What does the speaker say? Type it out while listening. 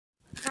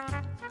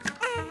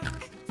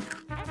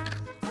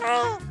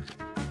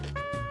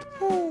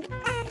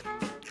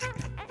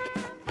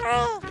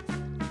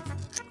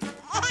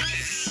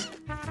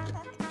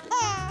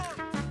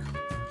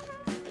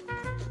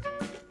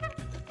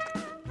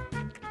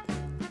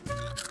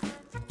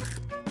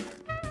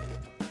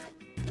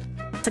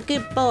It's a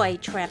good boy,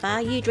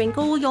 Trevor. You drink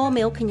all your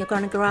milk and you're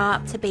going to grow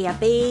up to be a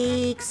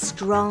big,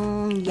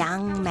 strong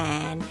young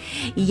man.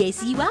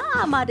 Yes, you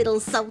are, my little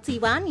salty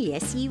one.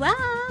 Yes, you are.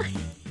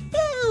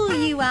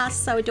 You are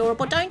so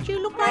adorable. Don't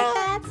you look like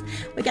that?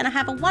 We're going to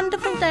have a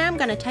wonderful day. I'm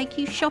going to take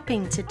you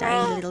shopping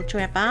today, little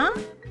Trevor.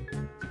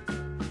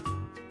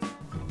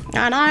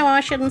 I know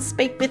I shouldn't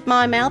speak with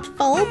my mouth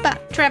full,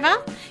 but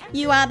Trevor,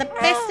 you are the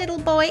best little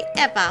boy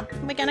ever.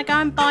 We're going to go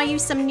and buy you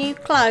some new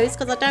clothes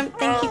because I don't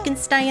think you can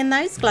stay in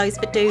those clothes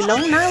for too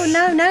long.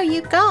 No,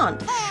 you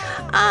can't.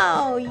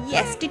 Oh,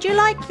 yes. Did you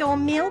like your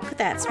milk?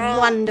 That's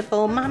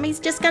wonderful. Mummy's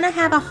just going to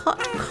have a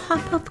hot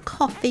cup of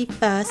coffee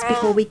first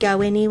before we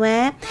go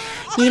anywhere.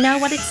 You know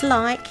what it's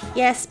like.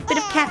 Yes, a bit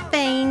of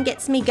caffeine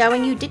gets me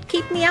going. You did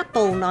keep me up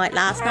all night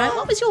last night.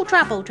 What was your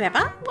trouble,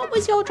 Trevor? What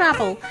was your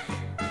trouble?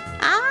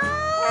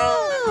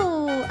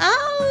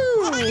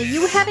 Oh,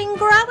 you having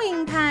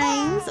growing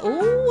pains?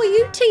 Oh, are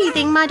you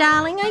teething, my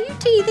darling? Are you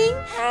teething?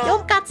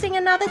 You're gutting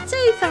another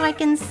tooth, I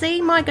can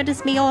see. My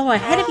goodness me, you're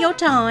ahead of your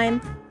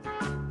time.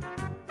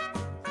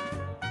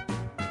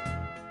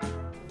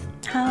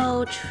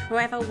 Oh,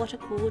 Trevor, what a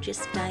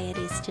gorgeous day it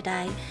is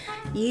today.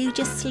 You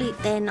just sleep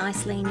there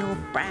nicely in your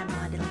pram,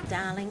 my little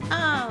darling.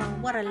 Oh,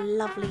 what a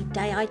lovely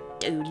day. I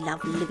do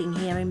love living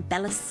here in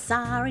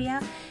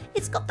Belissaria.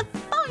 It's got the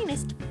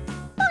finest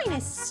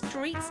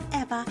streets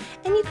ever,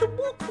 and you can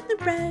walk on the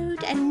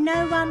road and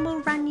no one will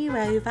run you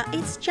over.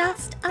 It's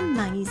just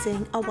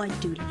amazing. Oh, I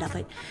do love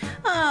it.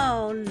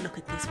 Oh, look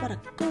at this. What a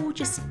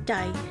gorgeous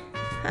day.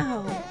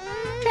 Oh,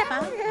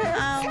 Trevor.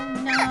 Oh,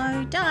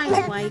 no.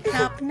 Don't wake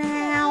up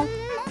now.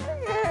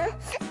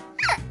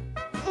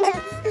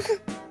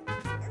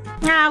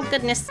 Oh,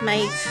 goodness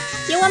me.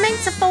 You were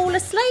meant to fall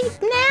asleep.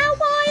 Now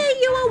why are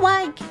you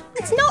awake?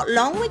 It's not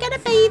long. We're going to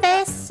be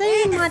there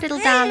soon, my little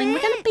darling.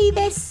 We're going to be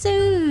there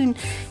soon.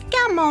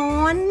 Come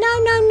on.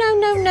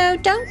 No.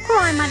 Don't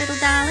cry, my little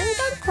darling.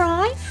 Don't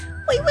cry.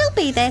 We will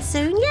be there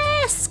soon.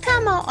 Yes,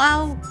 come on.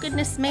 Oh,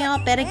 goodness me. I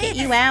better get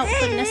you out.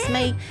 Goodness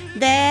me.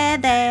 There.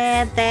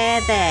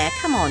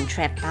 Come on,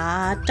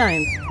 Trevor.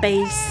 Don't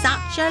be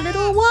such a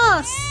little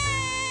wuss.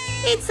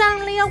 It's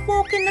only a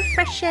walk in the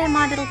fresh air,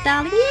 my little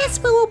darling. Yes,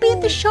 we will be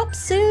at the shop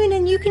soon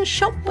and you can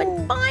shop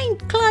and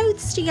find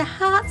clothes to your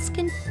heart's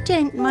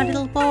content, my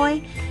little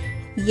boy.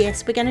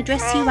 Yes, we're going to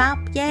dress you up.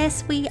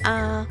 Yes, we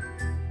are.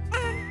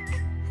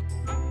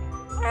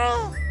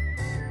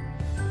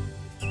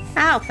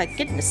 Oh, for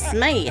goodness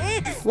me.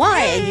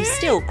 Why are you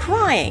still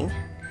crying?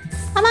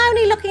 I'm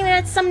only looking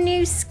at some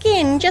new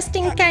skin just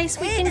in case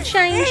we can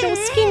change your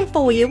skin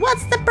for you.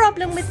 What's the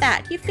problem with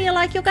that? You feel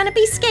like you're going to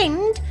be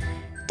skinned?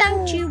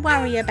 Don't you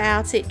worry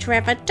about it,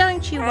 Trevor.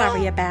 Don't you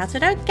worry about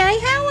it, okay?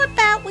 How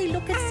about we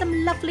look at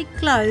some lovely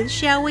clothes,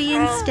 shall we,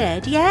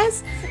 instead,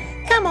 yes?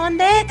 Come on,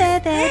 there.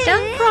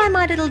 Don't cry,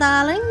 my little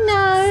darling.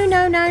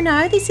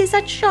 No. This is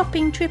a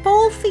shopping trip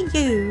all for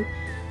you.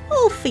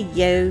 All for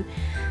you.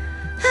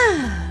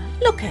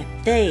 Look at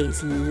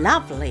these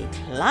lovely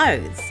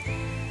clothes.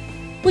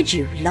 Would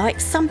you like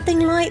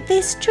something like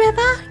this,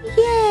 Trevor?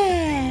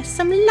 Yeah,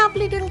 some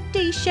lovely little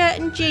t-shirt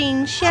and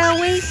jeans, shall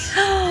we?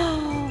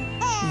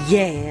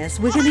 Yes,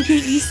 we're going to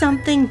get you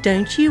something.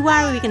 Don't you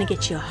worry. We're going to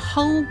get you a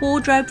whole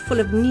wardrobe full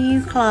of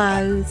new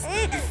clothes.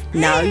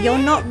 No, you're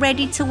not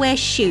ready to wear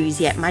shoes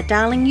yet, my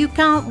darling. You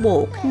can't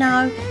walk.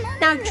 No,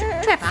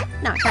 Trevor.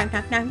 No,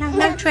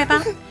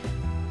 Trevor.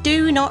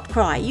 Do not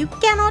cry. You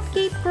cannot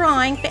keep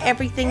crying for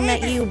everything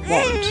that you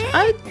want.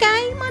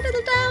 Okay, my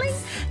little darling?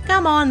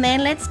 Come on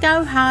then, let's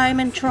go home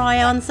and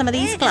try on some of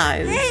these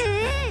clothes.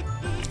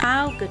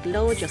 Oh, good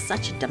Lord, you're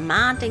such a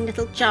demanding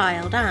little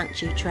child,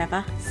 aren't you,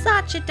 Trevor?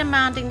 Such a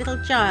demanding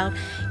little child.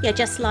 You're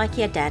just like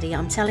your daddy,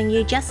 I'm telling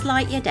you, just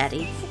like your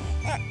daddy.